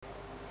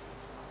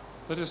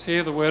Let us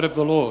hear the word of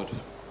the Lord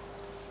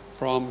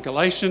from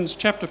Galatians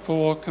chapter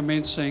 4,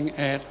 commencing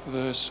at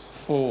verse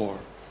 4.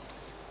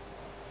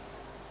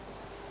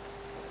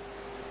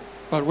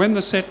 But when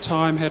the set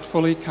time had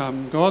fully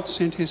come, God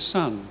sent his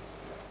Son,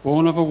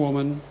 born of a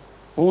woman,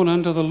 born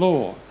under the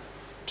law,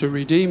 to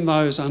redeem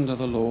those under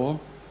the law,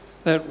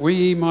 that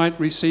we might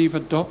receive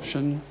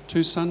adoption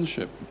to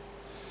sonship.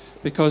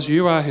 Because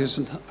you are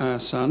his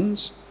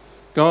sons,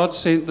 God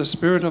sent the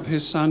Spirit of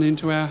his Son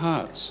into our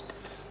hearts,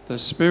 the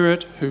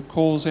Spirit who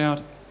calls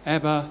out,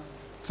 Abba,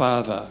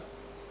 Father.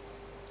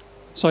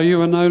 So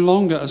you are no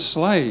longer a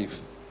slave,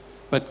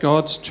 but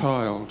God's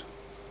child.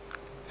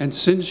 And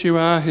since you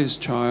are his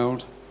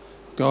child,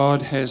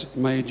 God has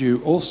made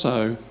you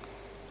also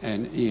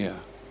an heir.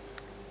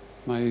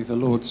 May the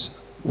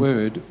Lord's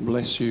word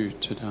bless you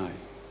today.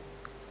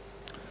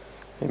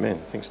 Amen.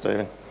 Thanks,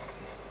 Stephen.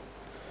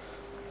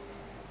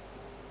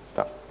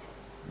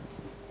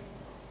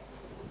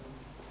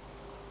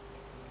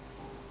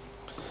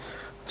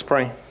 Let's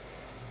pray.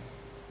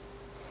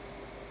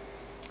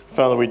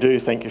 Father, we do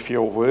thank you for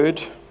your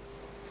word,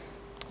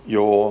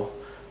 your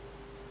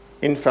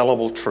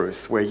infallible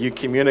truth, where you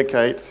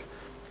communicate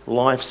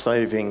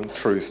life-saving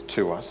truth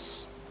to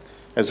us.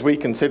 As we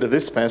consider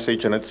this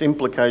passage and its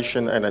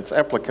implication and its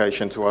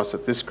application to us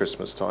at this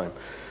Christmas time,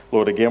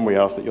 Lord, again we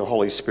ask that your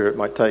Holy Spirit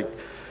might take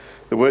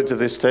the words of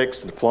this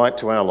text and apply it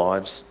to our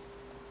lives,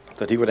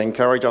 that he would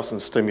encourage us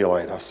and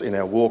stimulate us in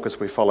our walk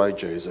as we follow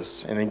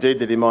Jesus, and indeed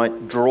that he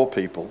might draw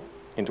people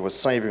into a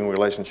saving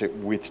relationship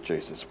with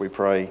Jesus. We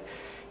pray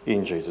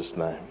in Jesus'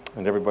 name.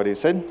 And everybody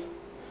said?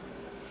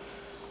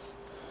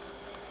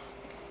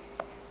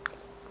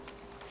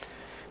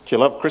 Do you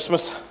love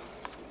Christmas?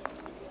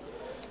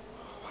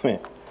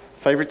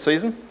 Favourite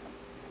season?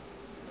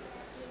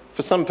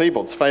 For some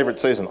people, it's favourite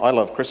season. I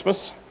love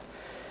Christmas.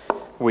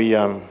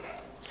 I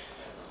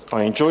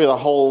enjoy the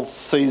whole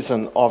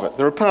season of it.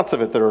 There are parts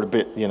of it that are a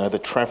bit, the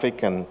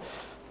traffic and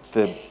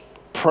the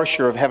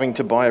pressure of having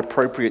to buy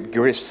appropriate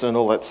gifts and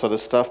all that sort of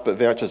stuff, but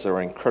vouchers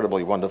are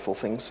incredibly wonderful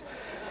things.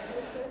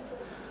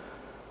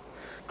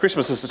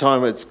 Christmas is the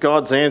time, it's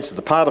God's answer,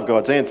 the part of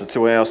God's answer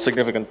to our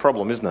significant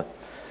problem, isn't it?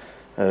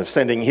 Of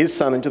sending his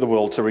Son into the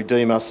world to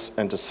redeem us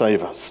and to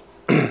save us.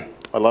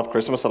 I love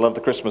Christmas. I love the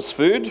Christmas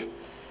food.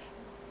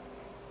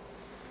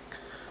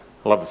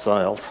 I love the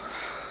sales.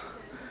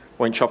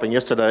 Went shopping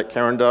yesterday at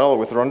Carindale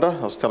with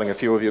Rhonda. I was telling a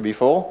few of you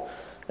before.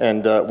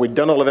 And we'd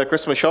done all of our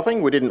Christmas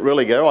shopping. We didn't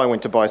really go. I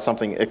went to buy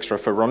something extra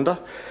for Rhonda.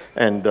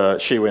 And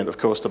she went, of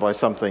course, to buy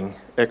something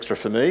extra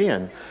for me.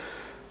 And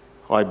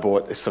I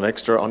bought some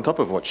extra on top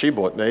of what she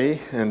bought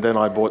me. And then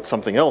I bought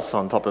something else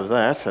on top of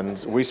that.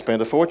 And we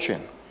spent a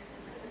fortune.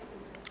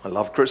 I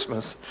love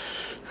Christmas.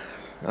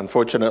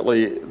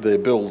 Unfortunately, the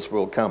bills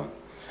will come.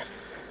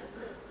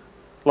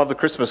 Love the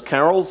Christmas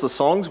carols, the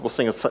songs. We'll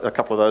sing a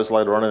couple of those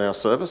later on in our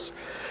service.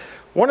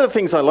 One of the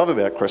things I love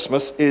about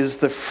Christmas is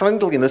the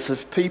friendliness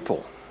of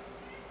people.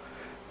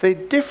 They're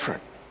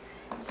different.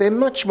 They're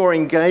much more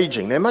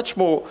engaging. They're much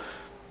more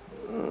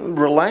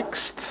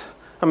relaxed.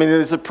 I mean,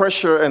 there's the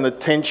pressure and the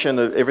tension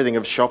of everything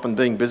of shop and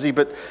being busy,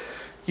 but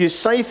you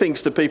say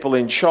things to people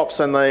in shops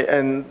and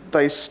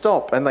they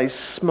stop and they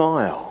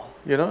smile,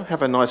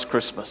 have a nice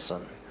Christmas.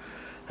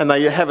 And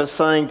they have a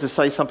saying to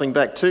say something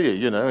back to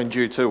you, in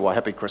due to, or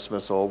happy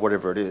Christmas or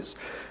whatever it is.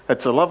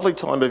 It's a lovely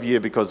time of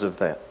year because of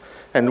that.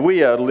 And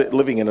we are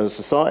living in a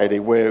society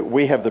where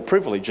we have the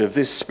privilege of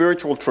this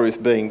spiritual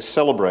truth being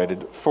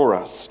celebrated for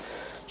us.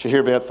 Did you hear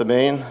about the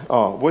man?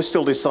 Oh, we're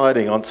still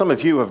deciding on. Some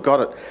of you have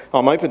got it.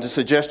 I'm open to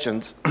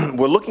suggestions.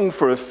 We're looking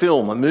for a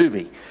film, a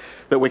movie,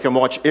 that we can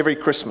watch every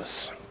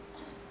Christmas.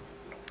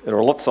 There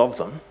are lots of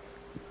them.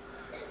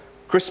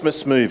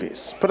 Christmas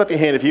movies. Put up your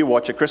hand if you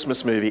watch a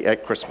Christmas movie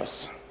at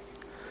Christmas.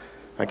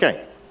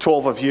 Okay,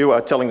 12 of you are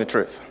telling the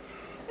truth.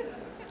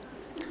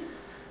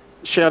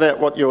 Shout out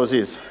what yours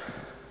is.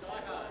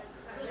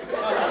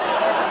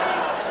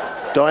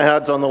 Die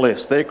Hard's on the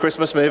list. They're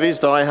Christmas movies.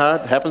 Die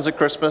Hard happens at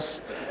Christmas.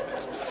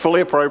 It's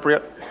fully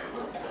appropriate.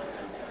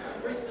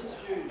 Christmas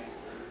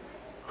shoes.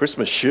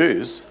 Christmas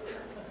shoes?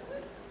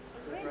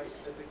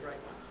 That's a great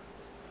one.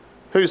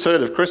 Who's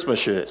heard of Christmas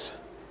shoes?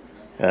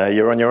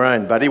 You're on your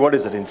own, buddy. What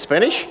is it, in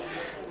Spanish?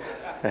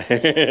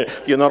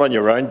 You're not on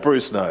your own.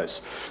 Bruce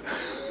knows.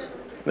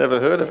 Never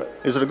heard of it.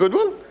 Is it a good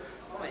one?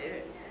 Oh, yeah.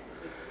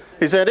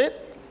 Is that it?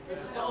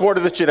 What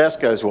do the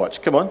Chidascos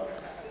watch? Come on.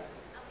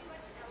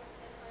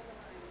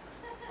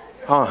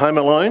 Oh, Home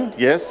Alone,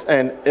 yes,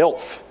 and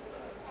Elf.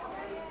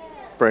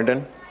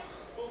 Brendan.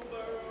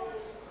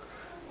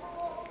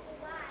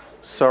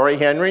 Sorry,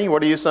 Henry,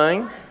 what are you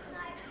saying?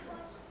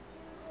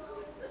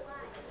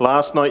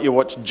 Last night you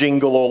watched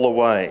Jingle All the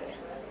Way.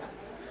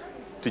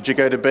 Did you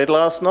go to bed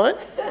last night?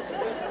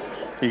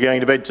 You're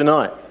going to bed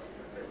tonight?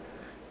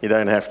 You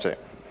don't have to.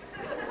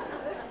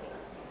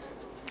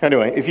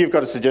 Anyway, if you've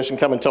got a suggestion,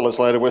 come and tell us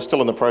later. We're still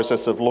in the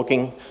process of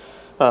looking.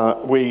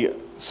 We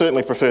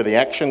certainly prefer the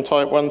action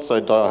type one, so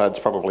Die Hard's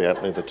probably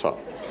out near the top.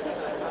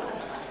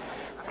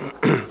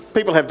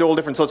 People have all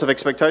different sorts of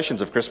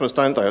expectations of Christmas,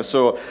 don't they? I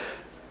saw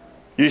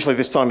Usually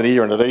this time of the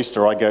year and at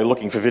Easter I go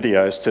looking for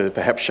videos to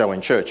perhaps show in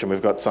church, and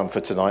we've got some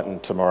for tonight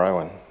and tomorrow,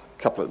 and a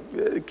couple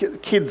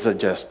of kids are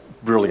just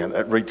brilliant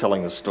at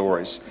retelling the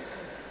stories.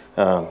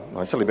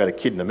 I'll tell you about a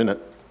kid in a minute.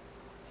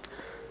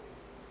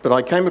 But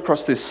I came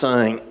across this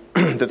saying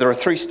that there are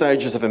 3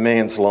 stages of a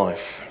man's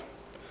life.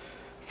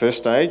 First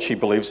stage, he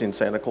believes in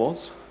Santa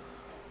Claus.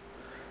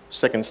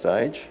 Second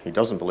stage, he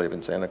doesn't believe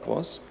in Santa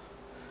Claus.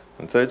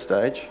 And third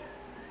stage,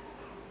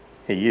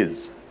 he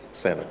is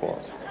Santa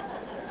Claus.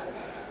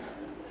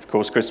 Of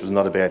course, Christmas is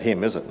not about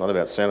him, is it? Not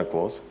about Santa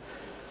Claus.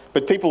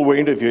 But people were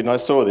interviewed, and I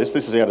saw this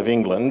is out of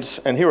England,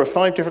 and here are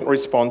 5 different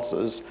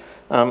responses.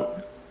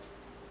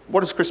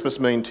 What does Christmas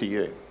mean to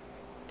you?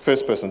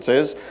 First person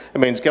says, it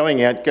means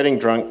going out, getting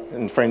drunk,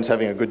 and friends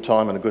having a good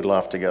time and a good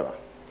laugh together.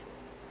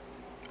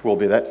 Will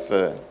be that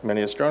for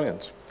many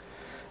Australians.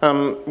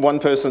 One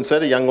person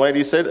said, a young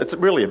lady said, it's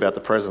really about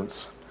the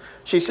presents.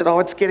 She said,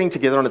 it's getting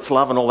together and it's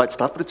love and all that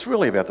stuff, but it's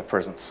really about the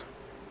presents.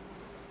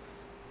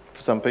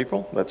 For some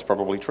people, that's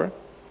probably true.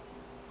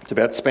 It's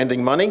about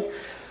spending money.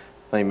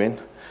 Amen.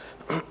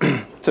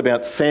 It's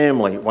about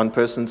family, one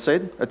person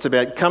said. It's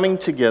about coming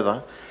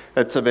together.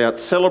 It's about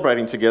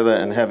celebrating together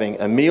and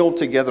having a meal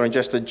together and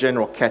just a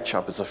general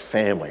catch-up as a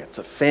family. It's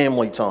a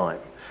family time.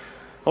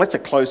 Well, that's the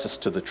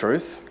closest to the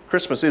truth.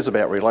 Christmas is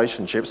about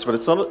relationships, but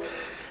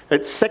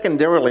it's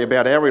secondarily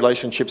about our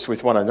relationships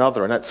with one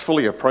another, and that's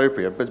fully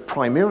appropriate, but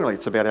primarily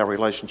it's about our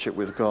relationship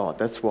with God.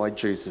 That's why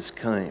Jesus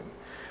came,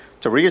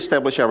 to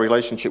re-establish our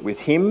relationship with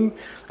him,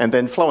 and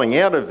then flowing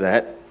out of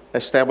that,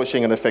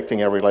 establishing and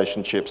affecting our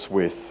relationships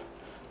with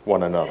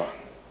one another.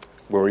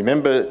 We'll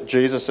remember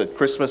Jesus at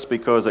Christmas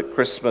because at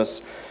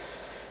Christmas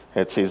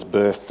it's his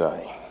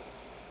birthday.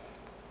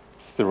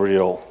 It's the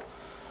real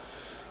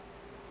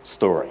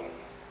story.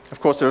 Of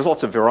course, there's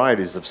lots of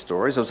varieties of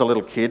stories. There was a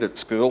little kid at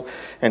school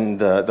and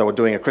they were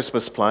doing a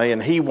Christmas play,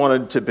 and he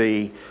wanted to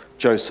be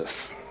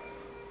Joseph.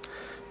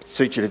 The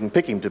teacher didn't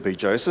pick him to be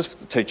Joseph.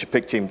 The teacher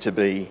picked him to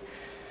be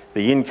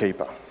the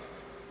innkeeper.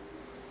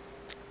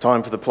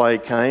 Time for the play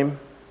came.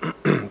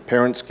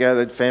 Parents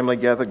gathered, family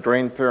gathered,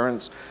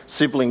 grandparents,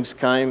 siblings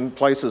came,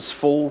 places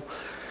full.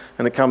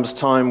 And it comes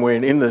time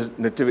when in the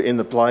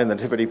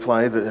nativity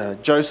play,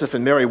 Joseph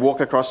and Mary walk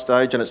across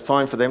stage, and it's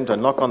time for them to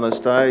knock on the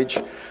stage.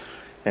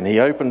 And he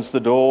opens the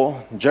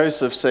door.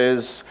 Joseph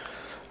says,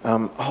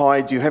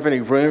 hi, do you have any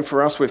room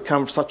for us? We've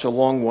come such a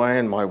long way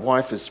and my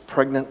wife is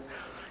pregnant.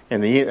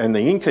 And the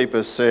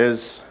innkeeper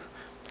says,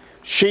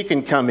 she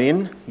can come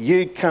in,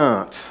 you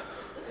can't.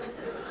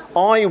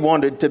 I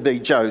wanted to be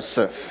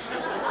Joseph.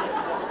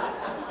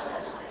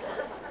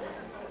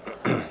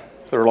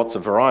 There are lots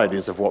of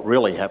varieties of what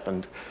really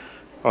happened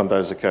on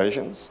those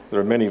occasions. There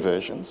are many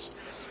versions.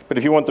 But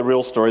if you want the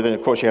real story, then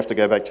of course you have to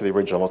go back to the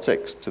original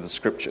text, to the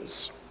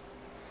scriptures.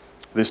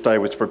 This day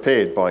was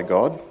prepared by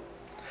God.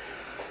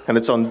 And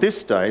it's on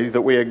this day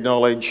that we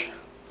acknowledge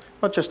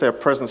not just our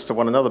presence to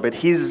one another, but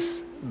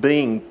his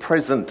being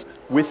present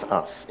with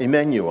us.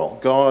 Emmanuel,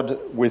 God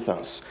with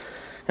us.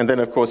 And then,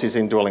 of course, his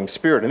indwelling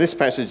spirit. And this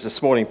passage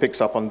this morning picks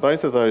up on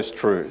both of those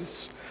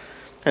truths.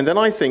 And then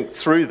I think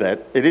through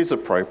that, it is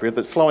appropriate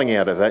that flowing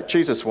out of that,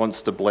 Jesus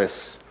wants to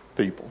bless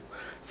people.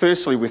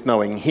 Firstly, with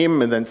knowing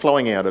him, and then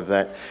flowing out of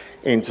that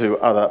into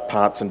other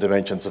parts and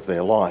dimensions of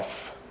their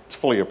life. It's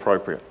fully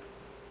appropriate.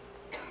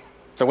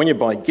 So when you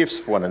buy gifts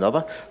for one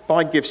another,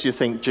 buy gifts you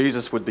think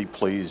Jesus would be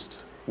pleased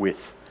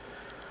with,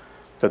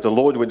 that the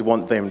Lord would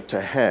want them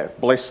to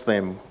have. Bless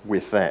them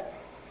with that.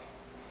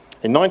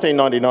 In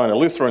 1999, a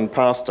Lutheran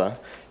pastor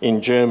in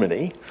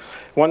Germany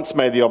once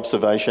made the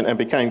observation, and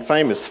became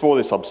famous for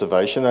this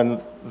observation, and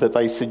that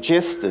they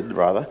suggested,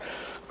 rather,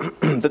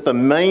 that the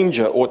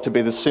manger ought to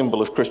be the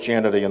symbol of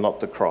Christianity and not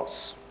the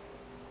cross.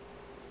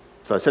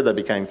 So I said they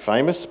became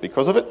famous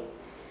because of it,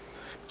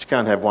 but you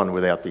can't have one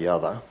without the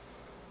other.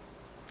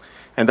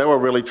 And they were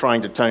really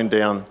trying to tone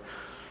down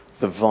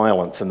the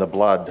violence and the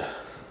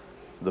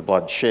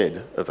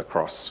bloodshed of the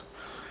cross.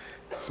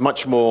 It's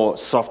much more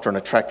softer and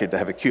attractive to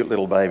have a cute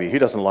little baby. Who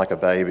doesn't like a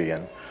baby?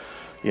 And,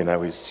 you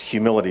know, his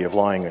humility of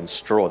lying in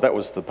straw. That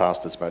was the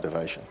pastor's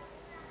motivation.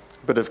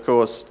 But of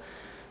course,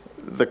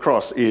 the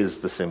cross is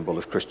the symbol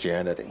of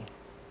Christianity,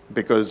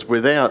 because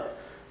without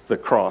the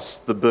cross,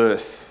 the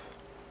birth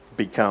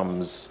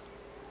becomes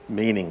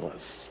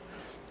meaningless.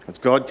 It's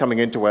God coming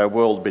into our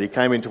world, but he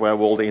came into our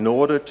world in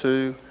order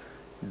to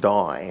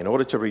die, in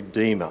order to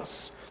redeem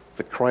us.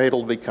 The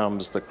cradle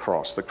becomes the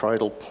cross. The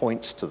cradle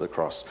points to the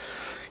cross.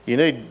 You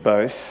need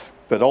both,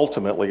 but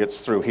ultimately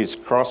it's through his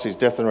cross, his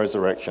death and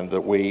resurrection,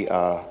 that we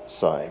are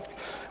saved.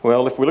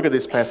 Well, if we look at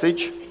this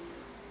passage,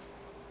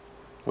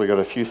 we've got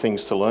a few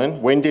things to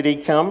learn. When did he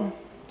come?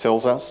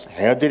 Tells us.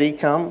 How did he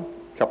come?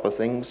 A couple of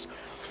things.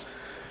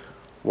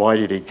 Why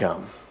did he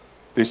come?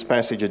 This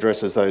passage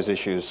addresses those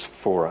issues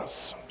for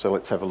us. So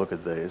let's have a look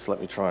at these.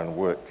 Let me try and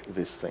work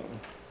this thing.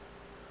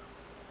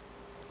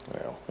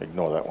 Well,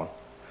 ignore that one.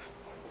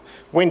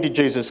 When did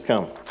Jesus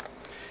come?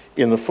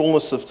 In the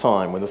fullness of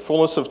time, when the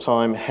fullness of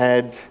time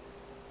had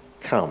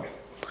come.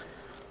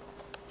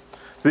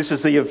 This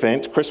is the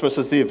event, Christmas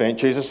is the event,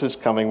 Jesus is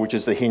coming, which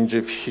is the hinge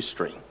of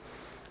history.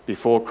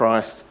 before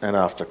Christ and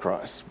after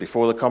Christ,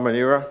 before the Common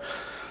Era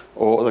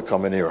or the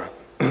Common Era.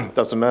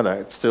 Doesn't matter,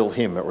 it's still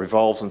him. It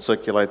revolves and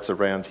circulates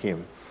around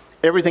him.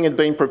 Everything had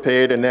been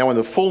prepared, and now in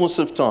the fullness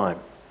of time,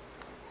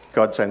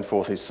 God sent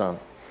forth his Son.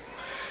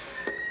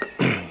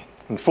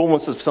 In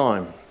fullness of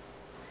time.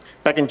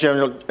 Back in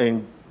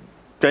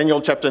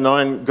Daniel chapter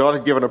 9, God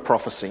had given a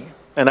prophecy,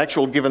 an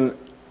actual given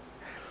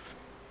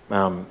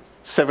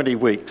 70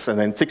 weeks, and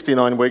then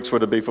 69 weeks were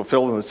to be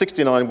fulfilled, and the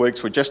 69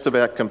 weeks were just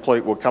about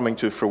complete, were coming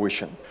to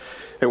fruition.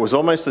 It was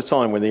almost the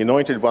time when the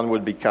anointed one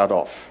would be cut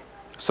off.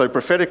 So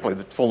prophetically,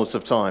 the fullness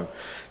of time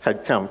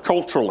had come.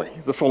 Culturally,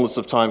 the fullness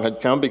of time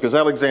had come because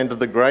Alexander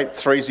the Great,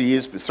 3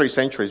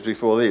 centuries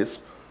before this,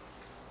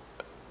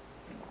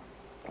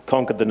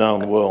 conquered the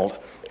known world,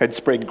 had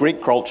spread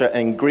Greek culture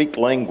and Greek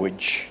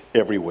language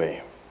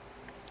everywhere.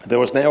 There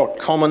was now a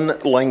common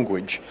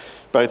language,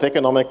 both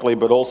economically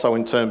but also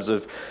in terms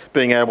of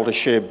being able to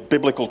share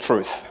biblical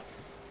truth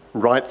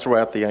right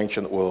throughout the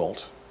ancient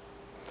world.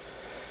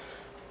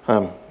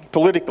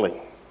 Politically,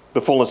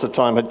 the fullness of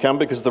time had come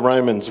because the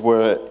Romans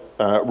were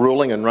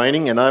ruling and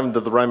reigning, and under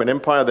the Roman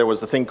Empire there was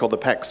the thing called the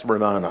Pax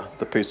Romana,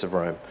 the Peace of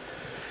Rome.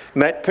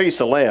 And that peace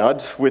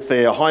allowed, with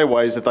their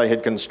highways that they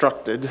had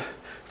constructed,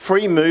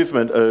 free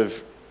movement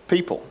of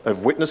people,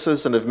 of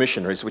witnesses and of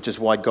missionaries, which is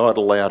why God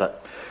allowed it.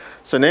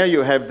 So now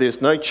you have this,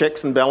 no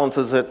checks and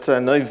balances,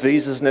 no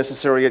visas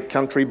necessary at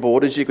country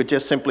borders. You could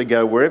just simply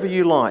go wherever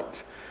you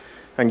liked.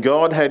 And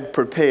God had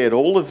prepared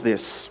all of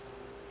this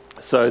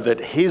so that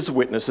his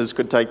witnesses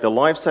could take the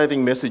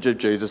life-saving message of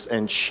Jesus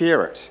and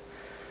share it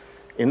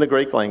in the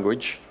Greek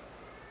language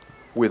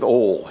with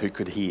all who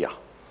could hear.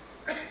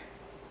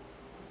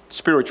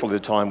 Spiritually, the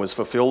time was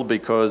fulfilled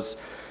because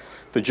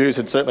the Jews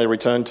had certainly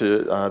returned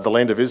to the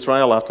land of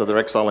Israel after their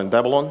exile in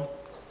Babylon.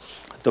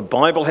 The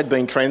Bible had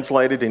been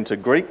translated into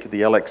Greek,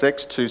 the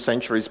LXX, 2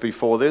 centuries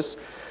before this,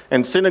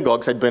 and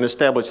synagogues had been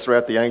established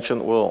throughout the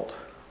ancient world.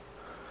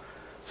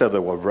 So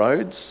there were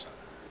roads,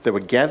 there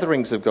were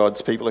gatherings of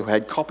God's people who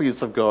had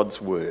copies of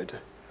God's word.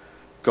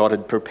 God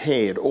had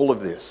prepared all of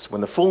this.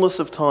 When the fullness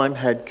of time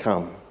had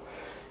come,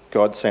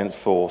 God sent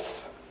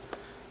forth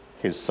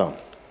his Son.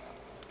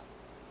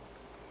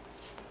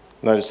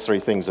 Notice 3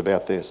 things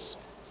about this.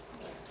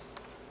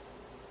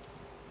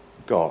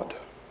 God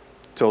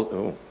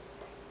tells...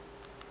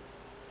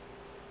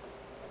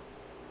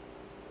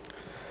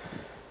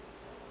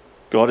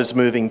 God is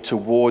moving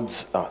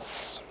towards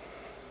us.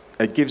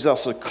 It gives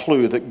us a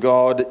clue that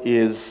God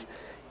is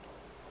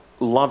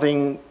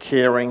loving,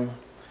 caring.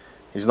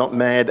 He's not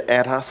mad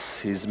at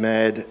us, he's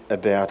mad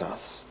about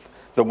us.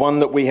 The one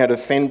that we had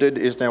offended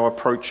is now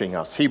approaching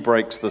us. He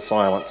breaks the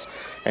silence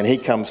and he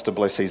comes to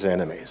bless his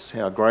enemies.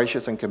 How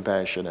gracious and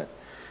compassionate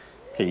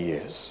he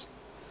is.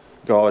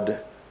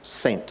 God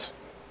sent.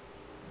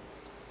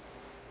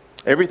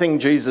 Everything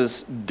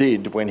Jesus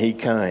did when he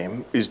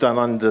came is done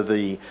under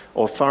the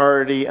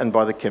authority and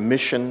by the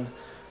commission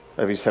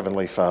of his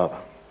heavenly Father.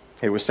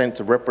 He was sent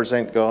to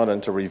represent God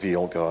and to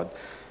reveal God,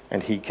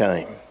 and he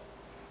came.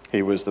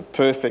 He was the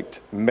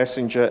perfect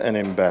messenger and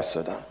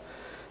ambassador.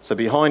 So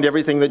behind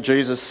everything that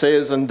Jesus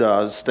says and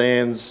does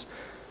stands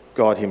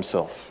God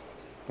himself.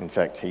 In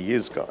fact, he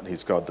is God.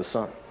 He's God the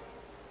Son,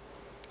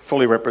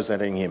 fully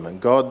representing him. And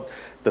God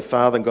the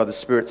Father and God the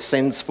Spirit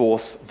sends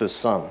forth the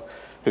Son,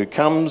 who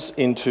comes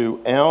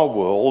into our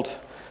world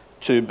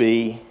to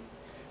be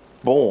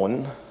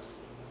born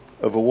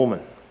of a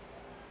woman.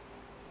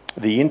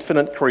 The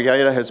infinite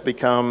creator has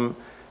become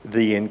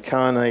the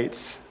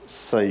incarnate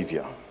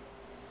Saviour.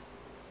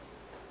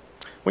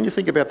 When you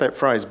think about that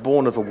phrase,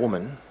 born of a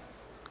woman,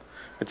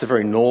 it's a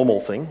very normal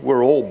thing.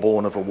 We're all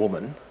born of a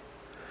woman.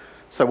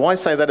 So why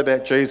say that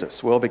about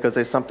Jesus? Well, because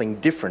there's something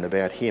different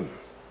about him.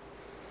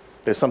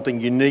 There's something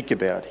unique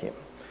about him.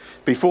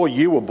 Before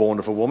you were born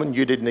of a woman,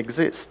 you didn't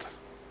exist.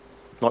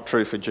 Not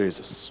true for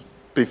Jesus.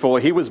 Before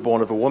he was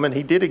born of a woman,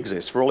 he did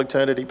exist for all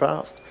eternity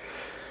past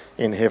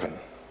in heaven.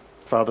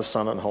 Father,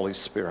 Son, and Holy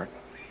Spirit.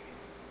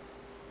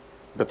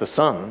 But the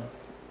Son,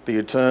 the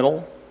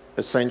eternal,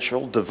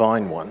 essential,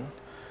 divine one,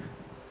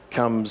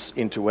 comes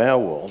into our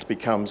world,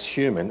 becomes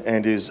human,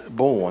 and is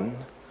born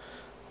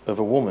of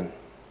a woman.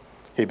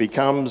 He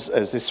becomes,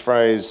 as this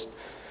phrase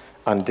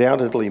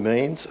undoubtedly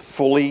means,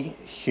 fully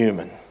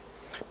human.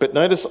 But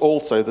notice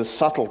also the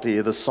subtlety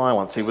of the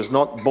silence. He was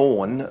not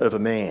born of a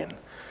man.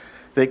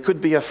 There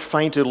could be a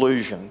faint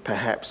allusion,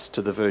 perhaps,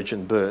 to the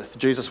virgin birth.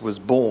 Jesus was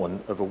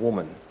born of a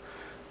woman,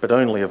 but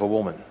only of a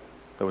woman.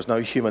 There was no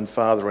human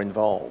father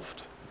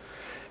involved.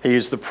 He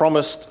is the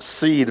promised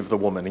seed of the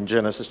woman in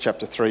Genesis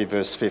chapter 3,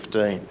 verse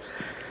 15.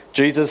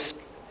 Jesus,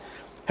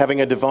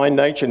 having a divine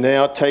nature,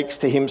 now takes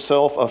to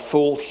himself a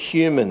full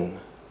human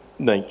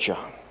nature.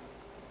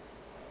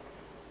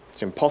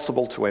 It's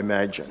impossible to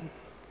imagine.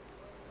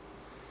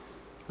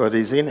 But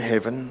he's in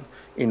heaven,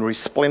 in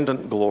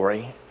resplendent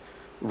glory,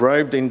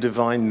 robed in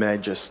divine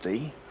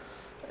majesty.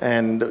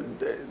 And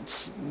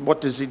what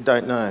does he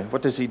don't know?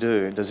 What does he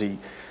do? Does he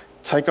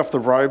take off the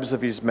robes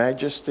of his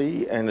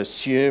majesty and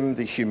assume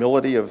the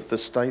humility of the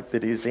state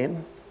that he's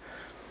in?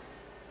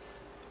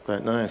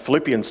 Don't know.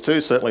 Philippians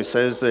 2 certainly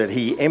says that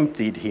he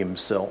emptied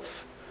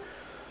himself.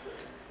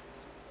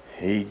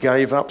 He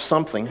gave up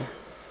something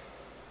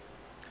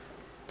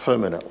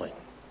permanently.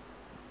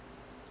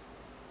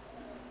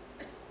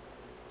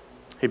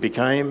 He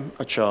became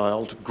a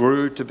child,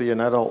 grew to be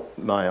an adult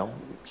male,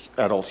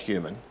 adult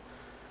human,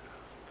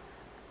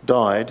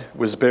 died,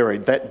 was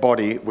buried, that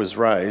body was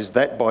raised,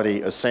 that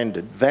body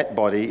ascended, that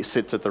body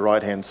sits at the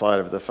right-hand side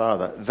of the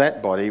Father.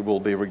 That body will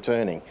be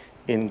returning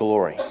in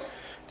glory.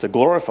 It's a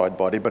glorified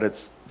body, but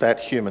it's that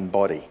human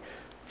body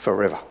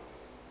forever.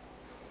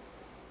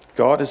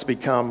 God has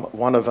become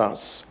one of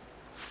us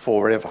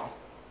forever,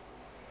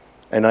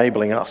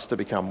 enabling us to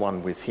become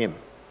one with him.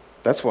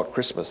 That's what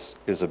Christmas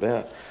is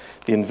about.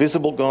 The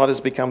invisible God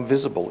has become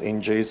visible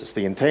in Jesus.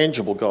 The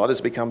intangible God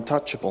has become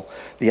touchable.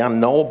 The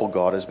unknowable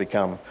God has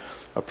become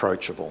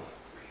approachable.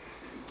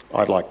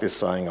 I like this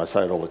saying, I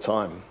say it all the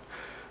time.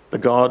 The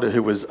God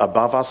who was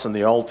above us in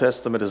the Old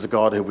Testament is the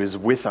God who is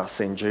with us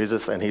in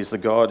Jesus, and he's the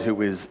God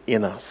who is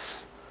in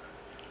us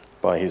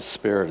by his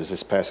Spirit, as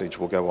this passage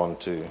will go on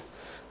to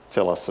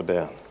tell us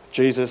about.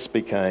 Jesus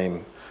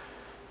became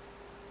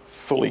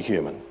fully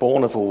human,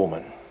 born of a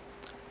woman,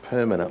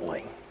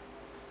 permanently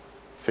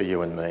for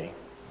you and me.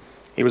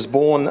 He was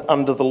born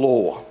under the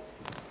law,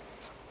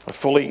 a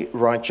fully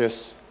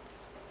righteous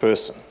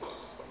person.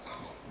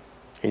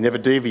 He never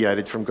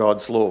deviated from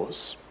God's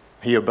laws.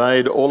 He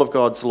obeyed all of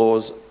God's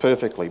laws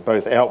perfectly,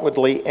 both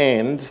outwardly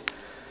and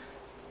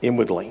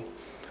inwardly.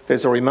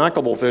 There's a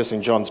remarkable verse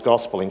in John's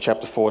Gospel in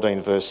chapter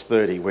 14, verse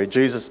 30, where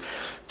Jesus,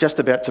 just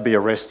about to be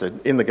arrested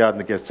in the Garden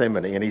of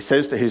Gethsemane, and he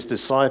says to his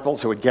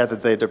disciples who had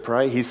gathered there to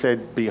pray, he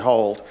said,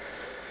 "Behold,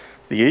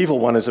 the evil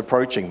one is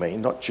approaching me,"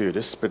 not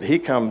Judas, but here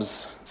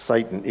comes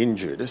Satan in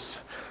Judas.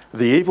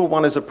 "The evil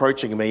one is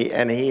approaching me,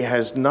 and he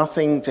has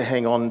nothing to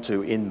hang on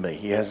to in me.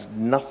 He has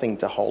nothing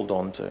to hold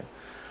on to."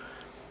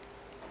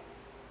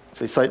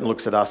 See, Satan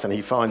looks at us and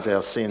he finds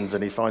our sins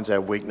and he finds our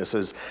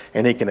weaknesses,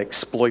 and he can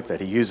exploit that.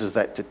 He uses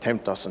that to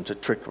tempt us and to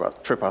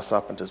trip us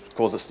up and to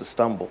cause us to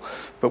stumble.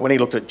 But when he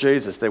looked at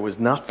Jesus, there was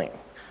nothing.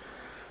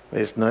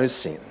 There's no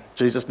sin.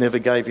 Jesus never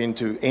gave in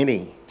to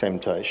any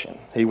temptation.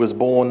 He was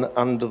born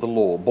under the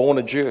law, born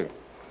a Jew.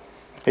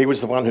 He was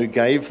the one who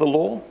gave the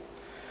law.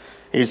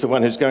 He's the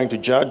one who's going to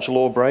judge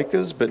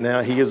lawbreakers, but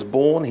now he is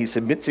born. He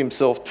submits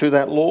himself to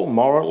that law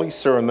morally,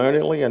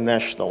 ceremonially, and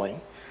nationally.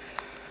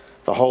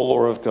 The whole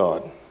law of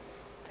God.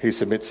 He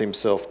submits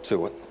himself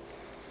to it.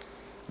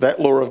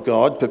 That law of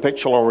God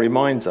perpetually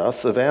reminds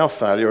us of our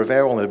failure, of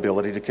our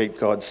inability to keep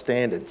God's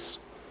standards.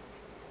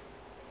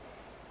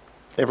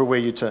 Everywhere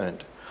you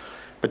turned,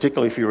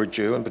 particularly if you were a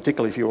Jew and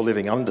particularly if you were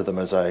living under the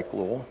Mosaic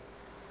law,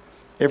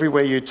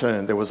 everywhere you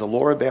turned there was a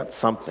law about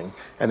something,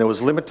 and there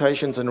was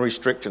limitations and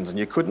restrictions, and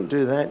you couldn't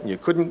do that, and you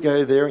couldn't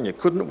go there, and you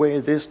couldn't wear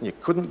this, and you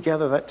couldn't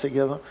gather that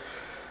together.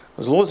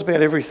 There's laws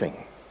about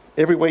everything.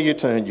 Everywhere you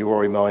turned you were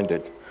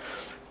reminded.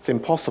 It's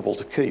impossible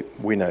to keep,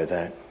 we know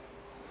that.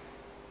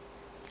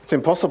 It's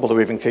impossible to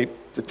even keep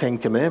the 10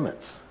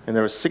 Commandments, and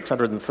there are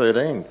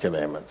 613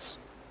 commandments.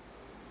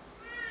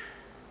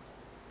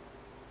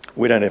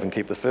 We don't even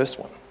keep the first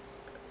one.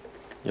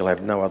 You'll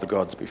have no other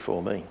gods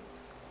before me.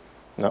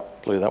 No,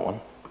 blew that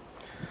one.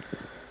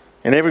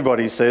 And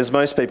everybody says,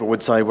 most people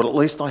would say, well, at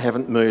least I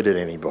haven't murdered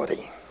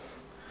anybody.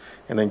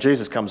 And then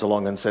Jesus comes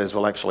along and says,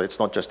 well, actually, it's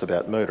not just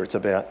about murder, it's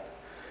about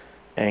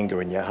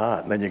anger in your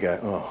heart. And then you go,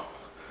 oh,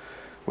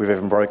 we've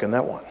even broken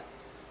that one.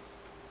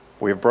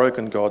 We've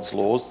broken God's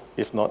laws,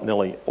 if not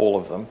nearly all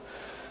of them.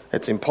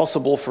 It's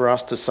impossible for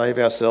us to save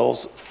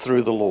ourselves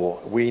through the law.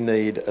 We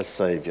need a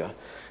saviour.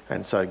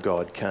 And so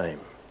God came.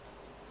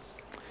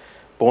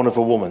 Born of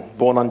a woman,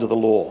 born under the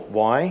law.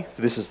 Why?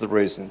 This is the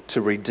reason.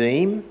 To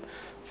redeem,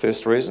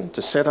 first reason,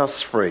 to set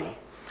us free.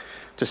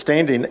 To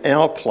stand in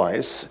our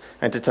place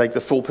and to take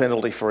the full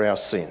penalty for our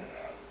sin.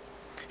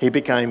 He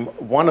became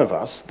one of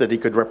us that he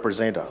could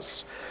represent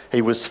us.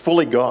 He was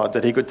fully God,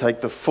 that he could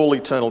take the full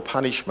eternal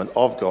punishment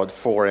of God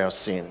for our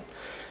sin.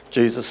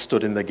 Jesus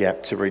stood in the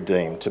gap to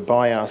redeem, to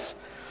buy us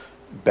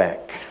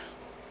back.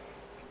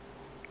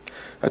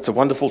 It's a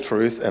wonderful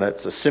truth, and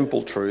it's a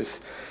simple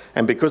truth.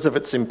 And because of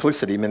its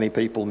simplicity, many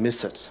people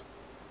miss it.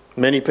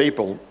 Many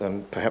people,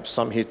 and perhaps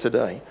some here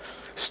today,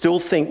 still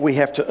think we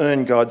have to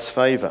earn God's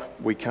favour.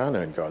 We can't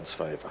earn God's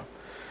favour.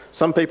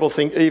 Some people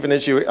think even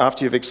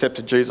after you've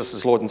accepted Jesus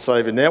as Lord and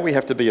Saviour, now we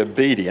have to be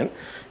obedient.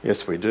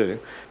 Yes, we do.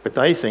 But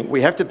they think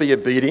we have to be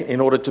obedient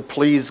in order to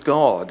please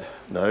God.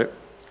 No.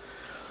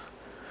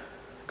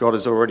 God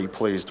is already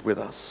pleased with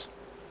us.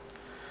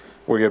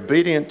 We're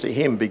obedient to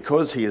him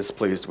because he is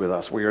pleased with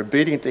us. We're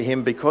obedient to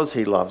him because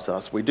he loves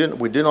us. We do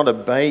not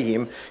obey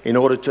him in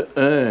order to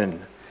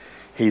earn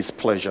his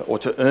pleasure or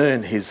to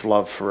earn his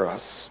love for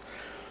us.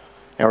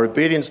 Our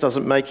obedience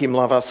doesn't make him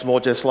love us more,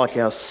 just like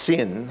our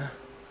sin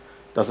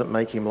doesn't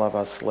make him love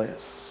us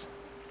less.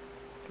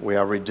 We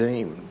are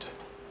redeemed,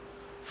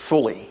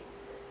 fully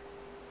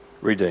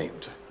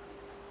redeemed,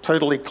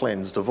 totally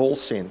cleansed of all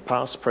sin,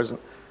 past,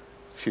 present,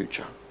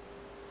 future.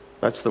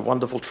 That's the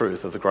wonderful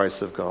truth of the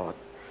grace of God.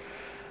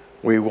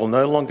 We will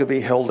no longer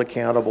be held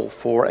accountable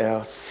for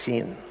our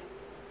sin.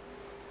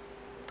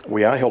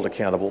 we are held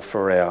accountable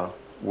for our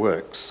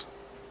works,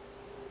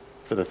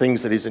 for the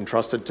things that He's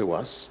entrusted to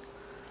us,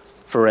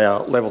 for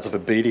our levels of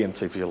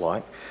obedience, if you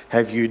like.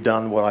 Have you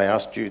done what I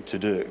asked you to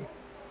do?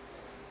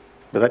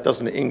 But that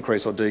doesn't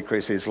increase or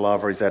decrease His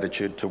love or His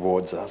attitude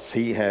towards us.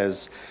 He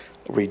has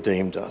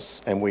redeemed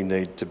us, and we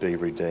need to be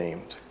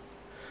redeemed.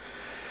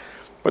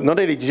 But not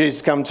only did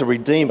Jesus come to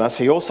redeem us,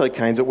 He also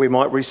came that we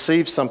might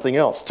receive something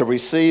else, to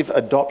receive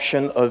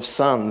adoption of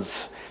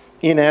sons.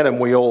 In Adam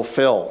we all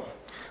fell.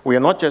 We are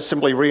not just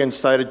simply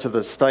reinstated to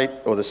the state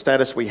or the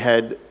status we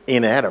had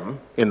in Adam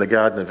in the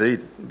Garden of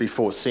Eden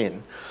before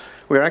sin.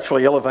 We are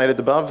actually elevated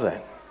above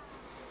that.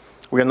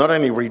 We are not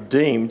only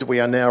redeemed, we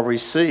are now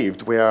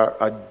received. We are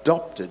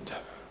adopted.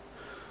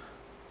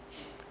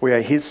 We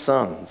are His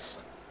sons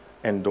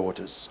and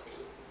daughters.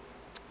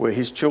 We're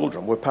His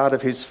children. We're part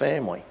of His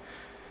family.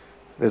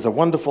 There's a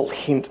wonderful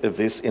hint of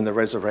this in the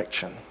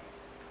resurrection.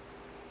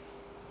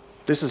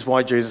 This is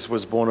why Jesus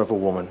was born of a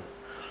woman.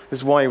 This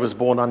is why He was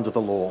born under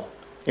the law,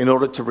 in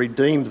order to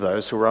redeem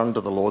those who are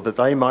under the law, that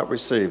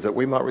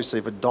we might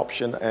receive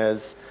adoption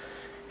as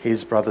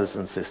His brothers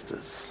and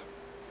sisters.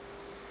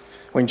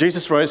 When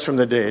Jesus rose from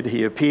the dead,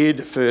 He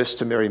appeared first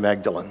to Mary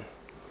Magdalene.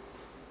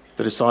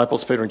 The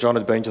disciples, Peter and John,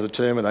 had been to the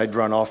tomb and they'd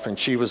run off, and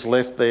she was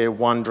left there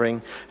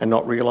wondering and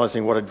not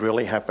realising what had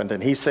really happened.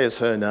 And He says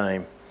her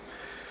name,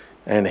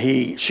 and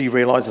she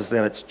realises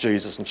then it's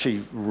Jesus, and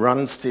she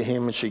runs to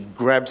Him and she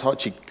grabs hold,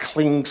 she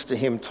clings to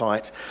Him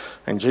tight.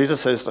 And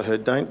Jesus says to her,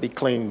 "Don't be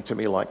clinging to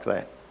me like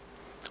that.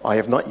 I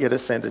have not yet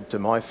ascended to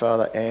my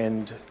Father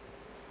and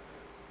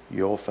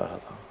your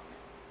Father."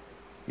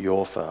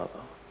 Your Father.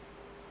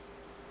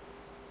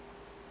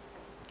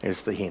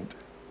 Here's the hint.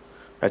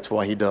 That's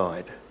why He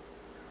died.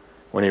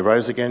 When He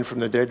rose again from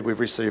the dead,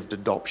 we've received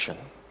adoption.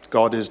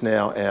 God is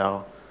now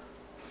our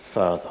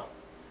Father.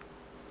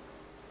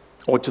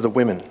 Or to the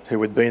women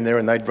who had been there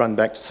and they'd run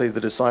back to see the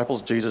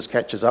disciples, Jesus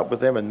catches up with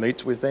them and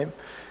meets with them.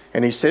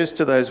 And He says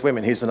to those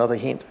women, here's another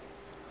hint.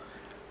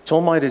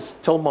 Tell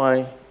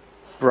my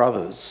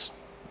brothers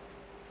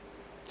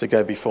to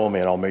go before me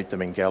and I'll meet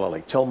them in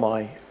Galilee. Tell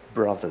my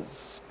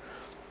brothers.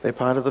 They're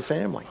part of the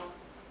family.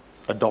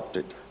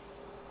 Adopted.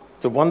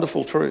 It's a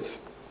wonderful truth.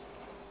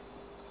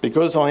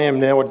 Because I am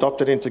now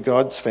adopted into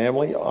God's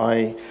family,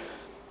 I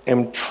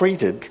am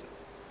treated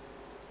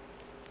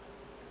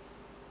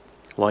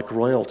like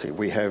royalty.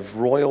 We have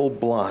royal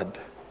blood,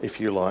 if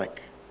you like.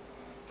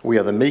 We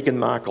are the Meghan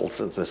Markles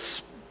of the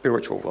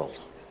spiritual world.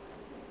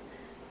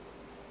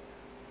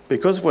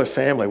 Because we're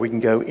family, we can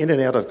go in and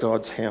out of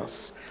God's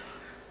house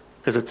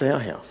because it's our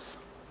house.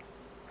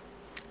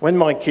 When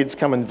my kids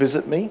come and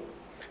visit me,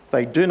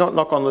 they do not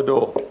knock on the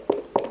door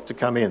to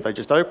come in. They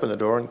just open the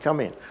door and come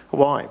in.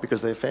 Why?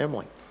 Because they're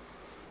family.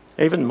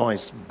 Even my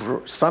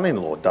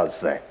son-in-law does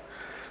that.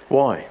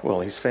 Why?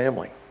 Well, he's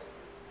family.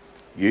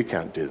 You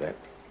can't do that.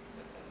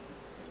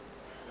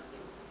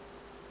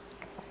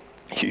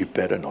 You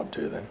better not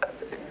do that.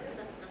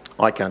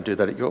 I can't do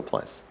that at your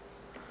place.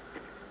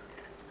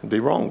 It'd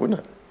be wrong, wouldn't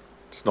it?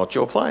 It's not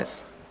your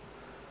place.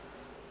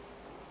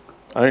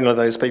 Only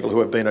those people who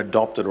have been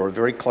adopted or are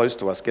very close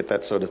to us get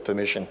that sort of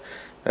permission.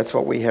 That's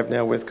what we have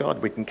now with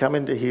God. We can come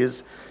into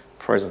His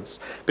presence.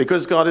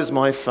 Because God is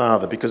my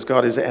Father, because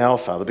God is our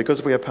Father,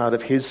 because we are part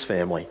of His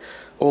family,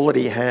 all that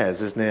He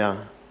has is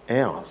now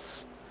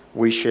ours.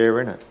 We share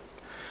in it.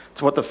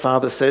 It's what the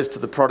Father says to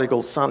the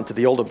prodigal son, to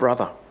the older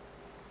brother.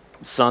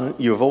 Son,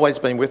 you have always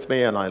been with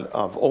me and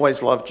I've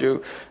always loved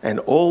you, and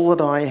all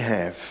that I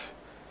have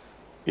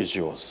is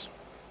yours.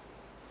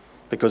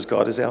 Because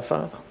God is our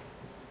Father.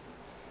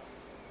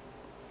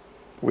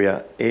 We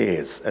are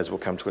heirs, as we'll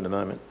come to in a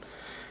moment.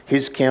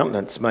 His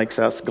countenance makes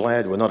us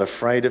glad. We're not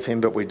afraid of Him,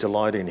 but we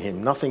delight in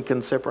Him. Nothing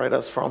can separate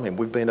us from Him.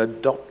 We've been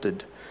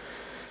adopted.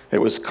 It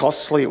was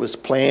costly, it was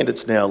planned,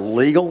 it's now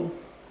legal.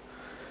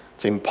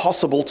 It's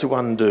impossible to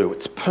undo.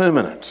 It's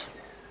permanent.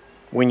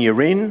 When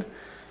you're in,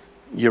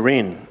 you're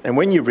in. And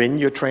when you're in,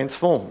 you're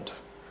transformed.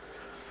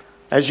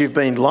 As you've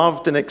been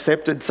loved and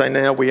accepted, so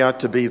now we are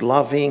to be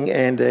loving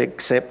and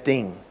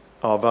accepting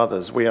of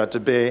others. We are to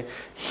bear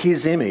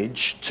His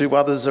image to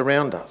others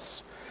around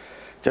us.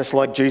 Just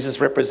like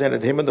Jesus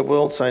represented Him in the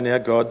world, so now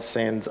God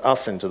sends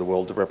us into the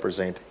world to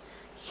represent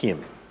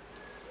Him,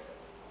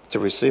 to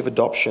receive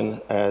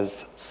adoption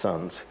as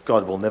sons.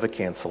 God will never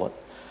cancel it.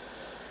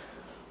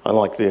 I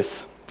like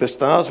this. The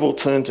stars will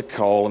turn to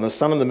coal and the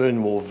sun and the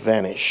moon will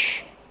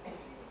vanish.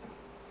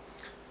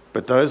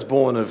 But those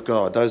born of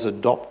God, those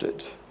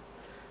adopted,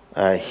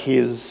 are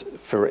His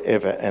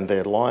forever, and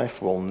their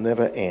life will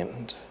never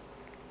end.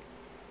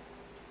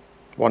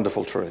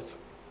 Wonderful truth.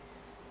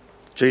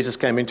 Jesus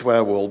came into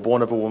our world,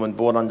 born of a woman,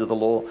 born under the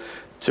law,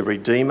 to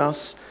redeem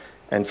us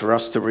and for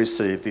us to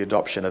receive the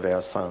adoption of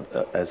our son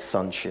as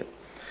sonship.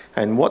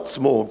 And what's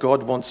more,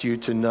 God wants you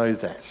to know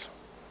that.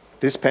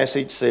 This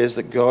passage says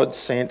that God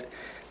sent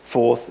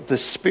forth the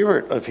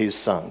Spirit of His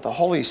Son, the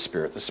Holy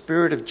Spirit, the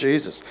Spirit of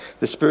Jesus,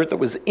 the Spirit that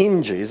was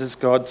in Jesus,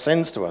 God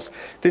sends to us.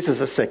 This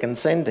is a second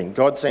sending.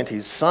 God sent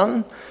His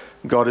Son,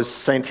 God has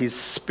sent His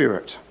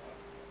Spirit.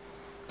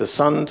 The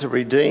Son to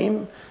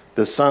redeem, the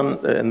the Son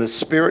and the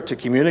Spirit to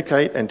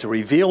communicate and to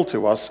reveal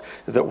to us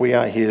that we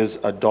are his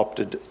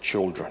adopted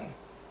children.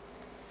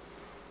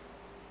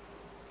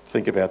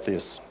 Think about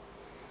this.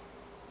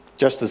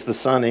 Just as the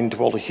Son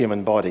indwelt a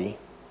human body,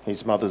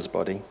 his mother's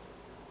body,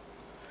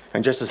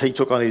 and just as he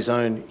took on his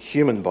own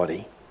human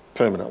body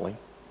permanently,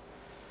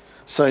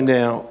 so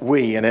now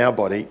we in our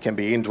body can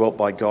be indwelt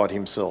by God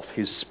himself,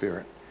 his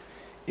Spirit,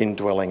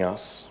 indwelling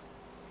us.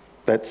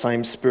 That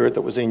same Spirit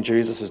that was in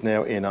Jesus is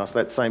now in us.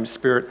 That same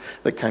Spirit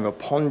that came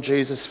upon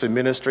Jesus for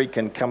ministry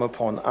can come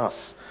upon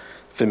us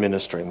for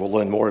ministry. And we'll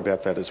learn more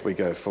about that as we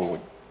go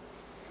forward.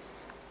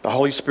 The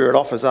Holy Spirit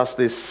offers us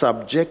this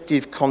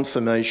subjective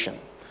confirmation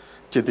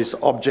to this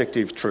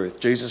objective truth.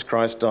 Jesus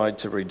Christ died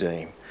to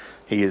redeem.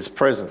 He is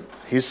present.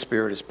 His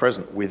Spirit is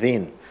present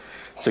within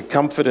to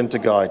comfort and to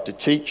guide, to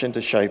teach and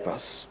to shape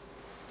us,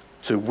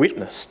 to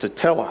witness, to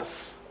tell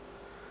us,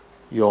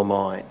 you're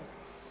mine.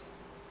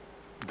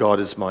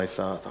 God is my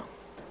Father.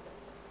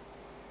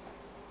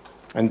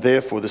 And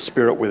therefore the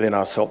Spirit within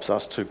us helps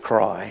us to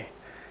cry,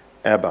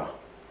 Abba,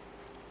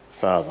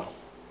 Father.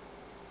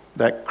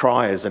 That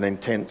cry is an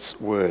intense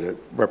word. It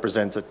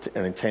represents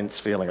an intense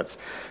feeling. It's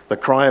the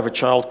cry of a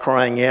child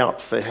crying out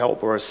for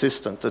help or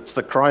assistance. It's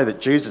the cry that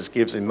Jesus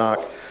gives in Mark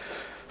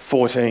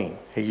 14.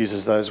 He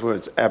uses those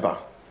words, Abba,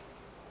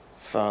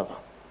 Father.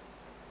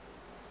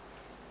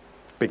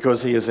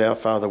 Because he is our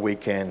Father, we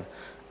can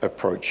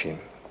approach him.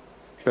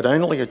 But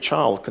only a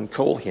child can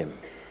call him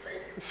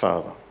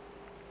Father.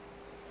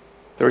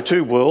 There are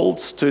two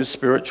worlds, two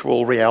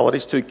spiritual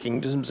realities, two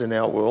kingdoms in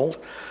our world.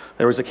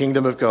 There is a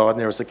kingdom of God and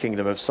there is a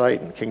kingdom of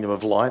Satan, the kingdom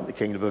of light, the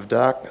kingdom of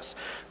darkness.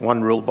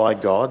 One ruled by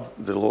God,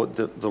 the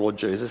Lord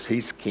Jesus,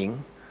 he's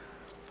king.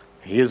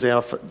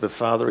 The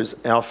Father is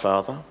our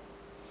Father.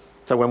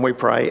 So when we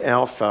pray,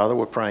 our Father,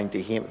 we're praying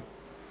to him.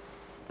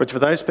 But for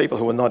those people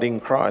who are not in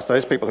Christ,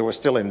 those people who are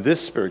still in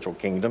this spiritual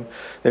kingdom,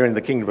 they're in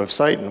the kingdom of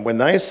Satan. When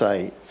they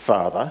say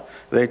Father,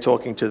 they're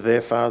talking to their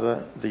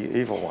father, the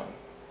evil one.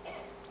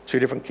 Two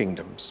different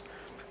kingdoms,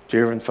 two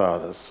different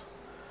fathers.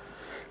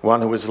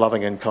 One who is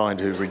loving and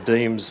kind, who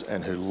redeems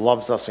and who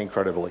loves us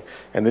incredibly,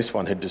 and this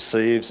one who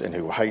deceives and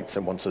who hates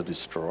and wants to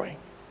destroy.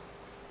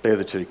 They're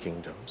the two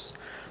kingdoms.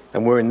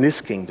 And we're in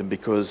this kingdom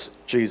because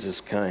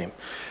Jesus came.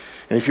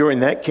 And if you're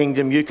in that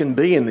kingdom, you can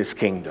be in this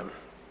kingdom.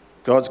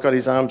 God's got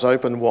his arms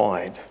open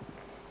wide,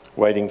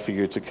 waiting for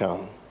you to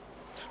come.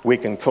 We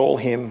can call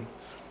him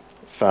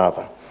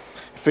Father.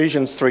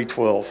 Ephesians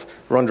 3:12.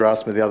 Rhonda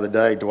asked me the other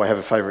day, do I have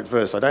a favourite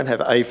verse? I don't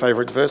have a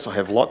favourite verse. I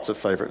have lots of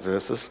favourite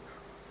verses.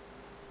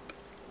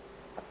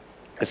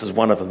 This is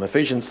one of them.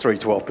 Ephesians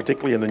 3:12,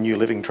 particularly in the New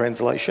Living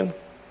Translation.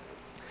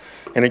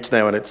 And it's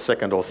now in its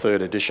second or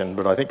third edition,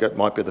 but I think it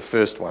might be the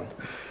first one.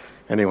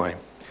 Anyway,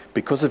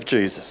 because of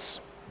Jesus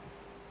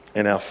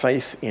and our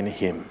faith in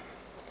him,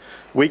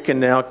 we can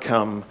now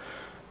come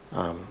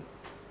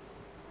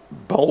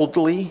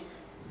boldly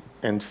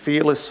and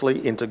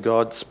fearlessly into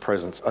God's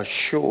presence,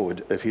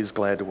 assured of his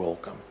glad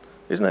welcome.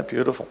 Isn't that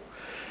beautiful?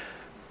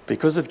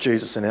 Because of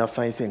Jesus and our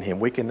faith in him,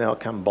 we can now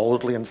come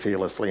boldly and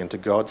fearlessly into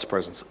God's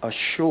presence,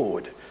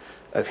 assured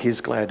of his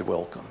glad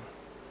welcome.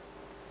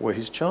 We're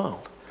his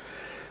child.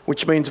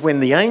 Which means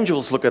when the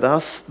angels look at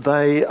us,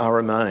 they are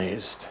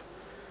amazed.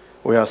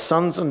 We are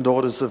sons and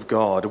daughters of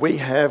God. We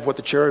have what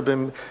the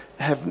cherubim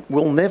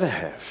will never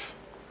have.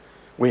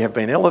 We have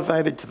been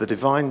elevated to the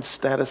divine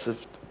status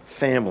of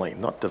family.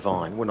 Not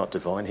divine. We're not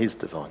divine. He's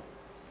divine.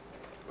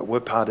 But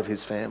we're part of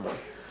his family.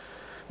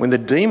 When the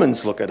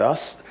demons look at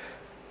us,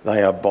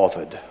 they are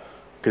bothered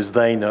because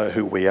they know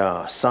who we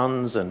are,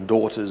 sons and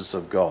daughters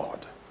of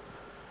God,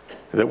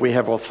 that we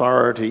have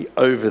authority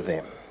over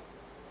them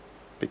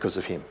because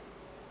of him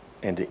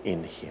and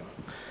in him.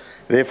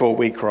 Therefore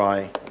we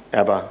cry,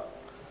 Abba,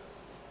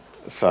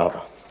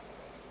 Father.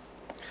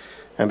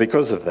 And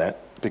because of that,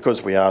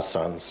 because we are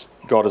sons,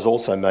 God has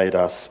also made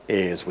us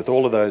heirs with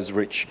all of those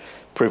rich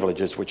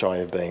privileges which I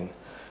have been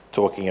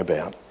talking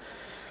about.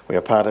 We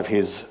are part of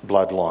his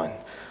bloodline.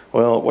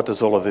 Well, what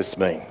does all of this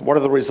mean? What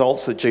are the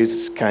results that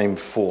Jesus came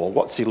for?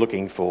 What's he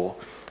looking for?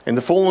 In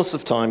the fullness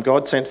of time,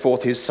 God sent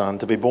forth his Son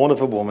to be born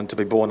of a woman, to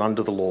be born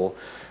under the law,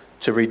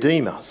 to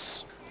redeem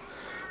us.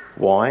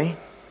 Why?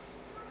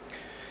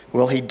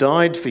 Well, he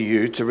died for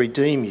you to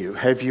redeem you.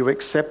 Have you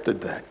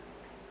accepted that?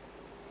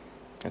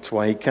 That's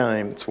why he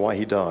came. That's why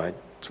he died.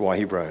 That's why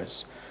he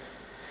rose.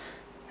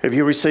 Have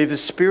you received the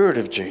Spirit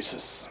of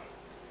Jesus?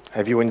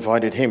 Have you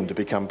invited him to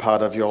become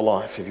part of your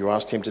life? Have you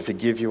asked him to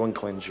forgive you and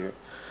cleanse you?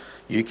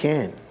 You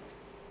can.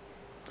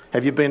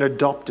 Have you been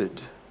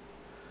adopted?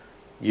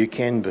 You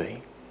can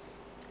be.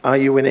 Are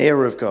you an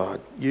heir of God?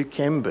 You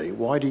can be.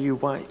 Why do you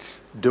wait?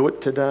 Do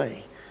it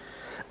today.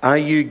 Are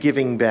you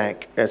giving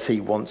back as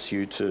he wants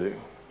you to?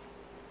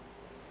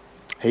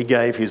 He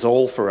gave his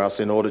all for us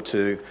in order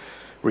to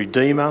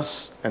redeem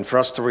us and for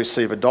us to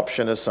receive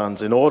adoption as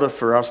sons, in order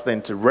for us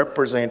then to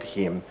represent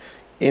him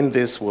in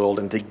this world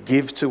and to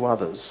give to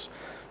others,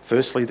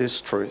 firstly,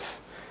 this truth,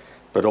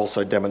 but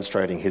also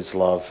demonstrating his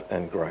love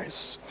and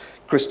grace.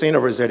 Christina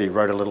Rossetti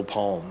wrote a little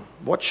poem,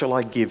 What Shall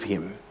I Give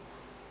Him?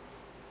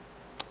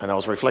 And I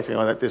was reflecting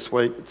on that this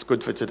week. It's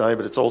good for today,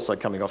 but it's also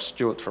coming off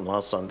Stuart from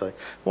last Sunday.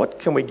 What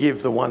can we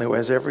give the one who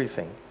has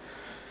everything?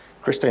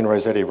 Christine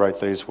Rossetti wrote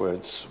these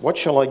words: "What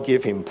shall I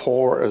give him,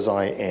 poor as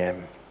I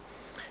am?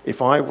 If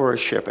I were a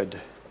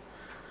shepherd,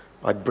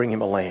 I'd bring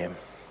him a lamb.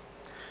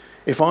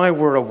 If I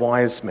were a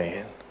wise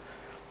man,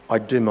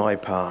 I'd do my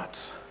part.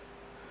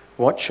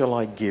 What shall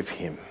I give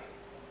him?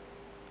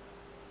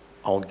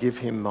 I'll give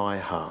him my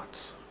heart."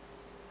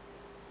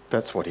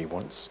 That's what he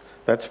wants.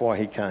 That's why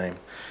he came.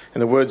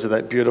 In the words of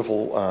that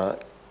beautiful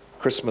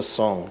Christmas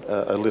song,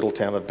 A Little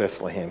Town of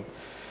Bethlehem,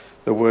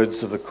 the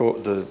words of the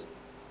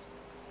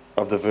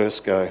verse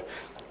go,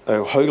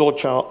 O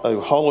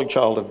holy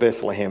child of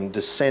Bethlehem,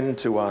 descend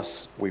to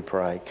us, we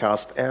pray.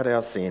 Cast out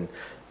our sin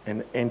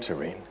and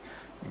enter in.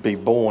 Be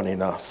born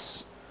in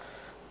us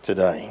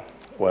today.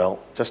 Well,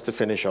 just to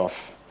finish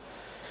off,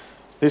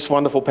 this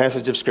wonderful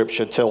passage of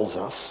Scripture tells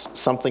us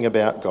something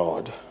about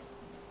God.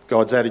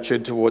 God's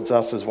attitude towards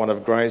us is one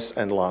of grace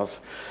and love.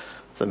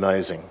 It's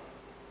amazing.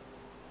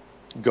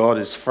 God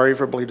is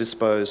favourably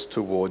disposed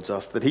towards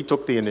us, that he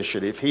took the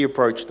initiative, he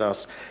approached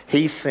us,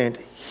 he sent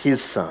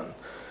his Son,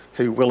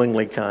 who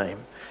willingly came.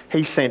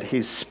 He sent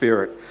his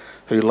Spirit,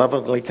 who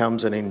lovingly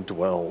comes and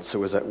indwells,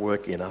 who is at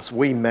work in us.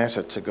 We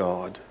matter to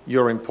God.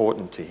 You're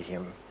important to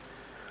him.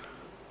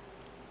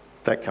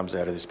 That comes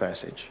out of this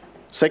passage.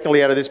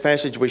 Secondly, out of this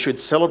passage, we should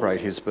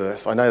celebrate his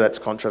birth. I know that's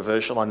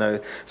controversial. I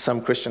know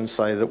some Christians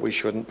say that we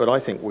shouldn't, but I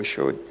think we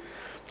should.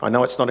 I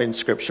know it's not in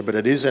Scripture, but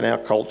it is in our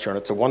culture, and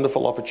it's a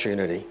wonderful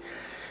opportunity.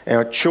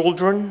 Our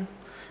children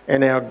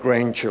and our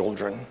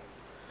grandchildren,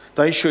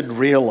 they should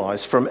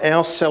realise from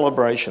our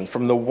celebration,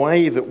 from the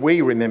way that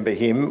we remember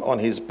him on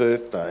his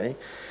birthday,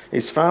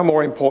 is far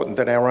more important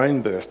than our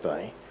own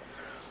birthday,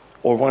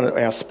 or one of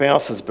our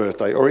spouse's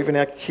birthday, or even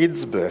our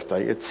kids'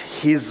 birthday. It's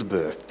his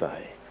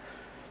birthday.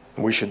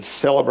 We should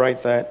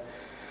celebrate that.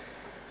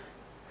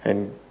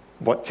 And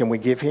what can we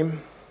give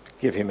him?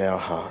 Give him our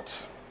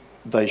heart.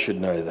 They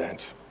should know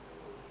that.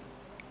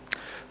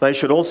 They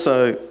should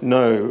also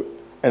know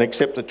and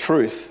accept the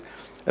truth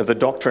of the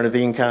doctrine of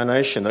the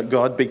incarnation, that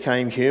God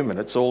became human.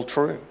 It's all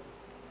true.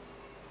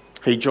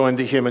 He joined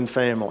the human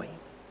family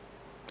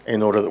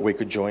in order that we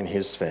could join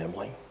his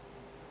family.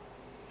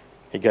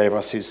 He gave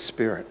us his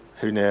Spirit,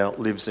 who now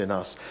lives in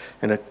us.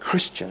 And a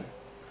Christian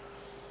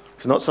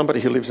is not somebody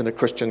who lives in a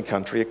Christian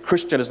country. A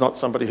Christian is not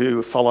somebody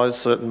who follows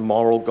certain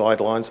moral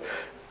guidelines.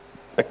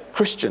 A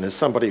Christian is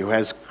somebody who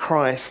has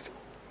Christ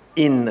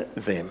in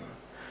them.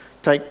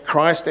 Take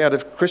Christ out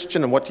of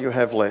Christian, and what do you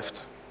have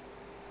left?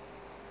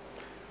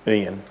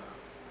 Ian.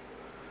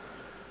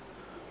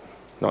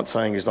 Not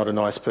saying he's not a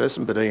nice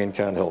person, but Ian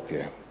can't help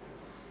you.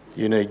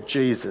 You need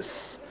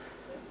Jesus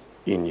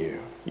in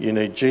you. You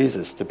need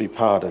Jesus to be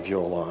part of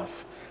your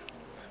life.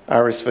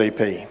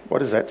 RSVP, what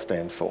does that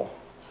stand for?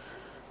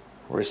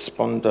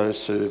 Respondo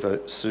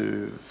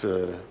s'il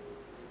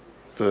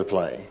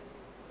play.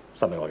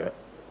 Something like that.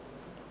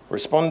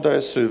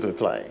 Respondo s'il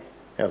play.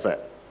 How's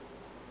that?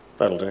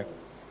 That'll do.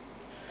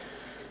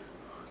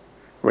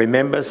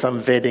 Remember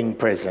some wedding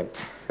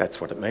present.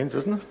 That's what it means,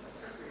 isn't it?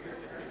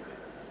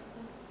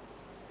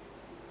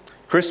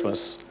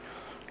 Christmas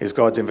is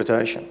God's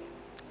invitation.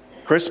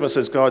 Christmas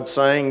is God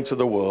saying to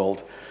the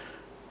world,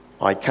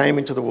 I came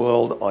into the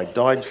world, I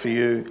died for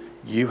you,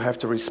 you have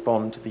to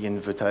respond to the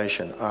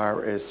invitation,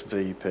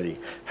 RSVP.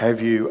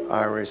 Have you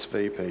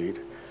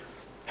RSVP'd?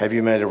 Have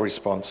you made a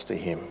response to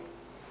him?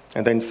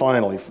 And then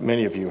finally,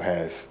 many of you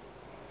have.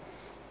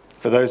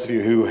 For those of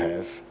you who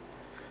have,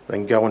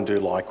 then go and do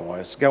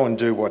likewise. Go and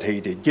do what he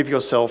did. Give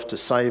yourself to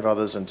save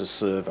others and to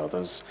serve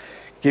others.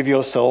 Give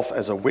yourself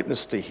as a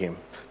witness to him,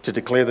 to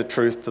declare the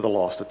truth to the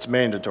lost. It's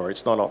mandatory,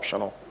 it's not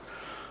optional.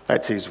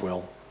 That's his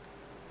will.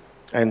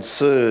 And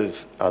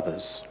serve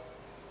others.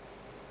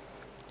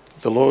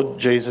 The Lord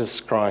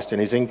Jesus Christ in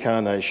his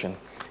incarnation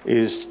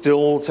is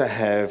still to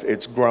have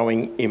its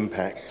growing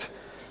impact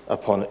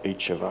upon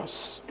each of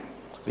us.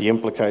 The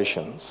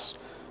implications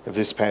of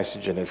this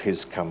passage and of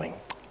his coming.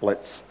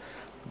 Let's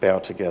bow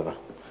together.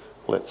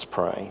 Let's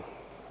pray.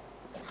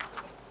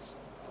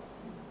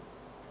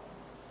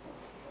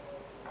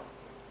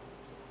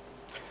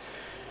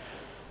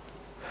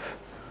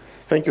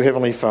 Thank you,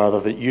 Heavenly Father,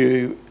 that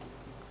you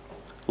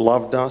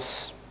loved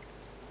us,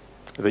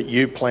 that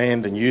you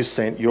planned and you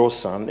sent your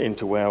Son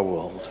into our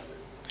world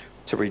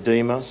to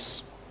redeem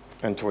us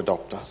and to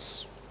adopt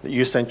us, that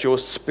you sent your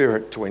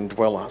Spirit to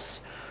indwell us,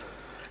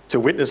 to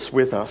witness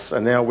with us,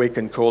 and now we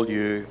can call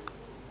you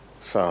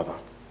Father,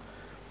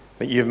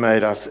 that you've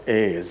made us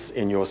heirs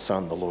in your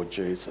Son, the Lord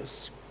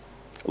Jesus.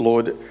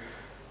 Lord,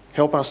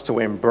 help us to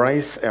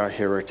embrace our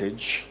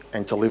heritage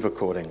and to live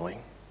accordingly,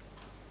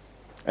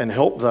 and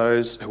help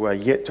those who are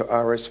yet to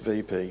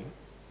RSVP.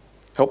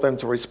 Help them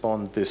to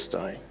respond this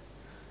day.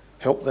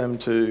 Help them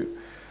to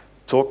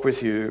talk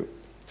with you,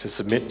 to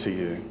submit to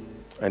you,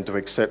 and to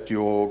accept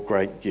your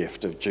great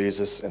gift of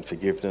Jesus and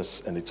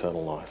forgiveness and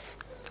eternal life.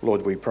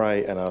 Lord, we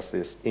pray and ask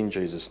this in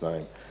Jesus'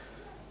 name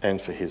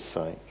and for his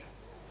sake.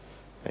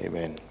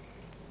 Amen.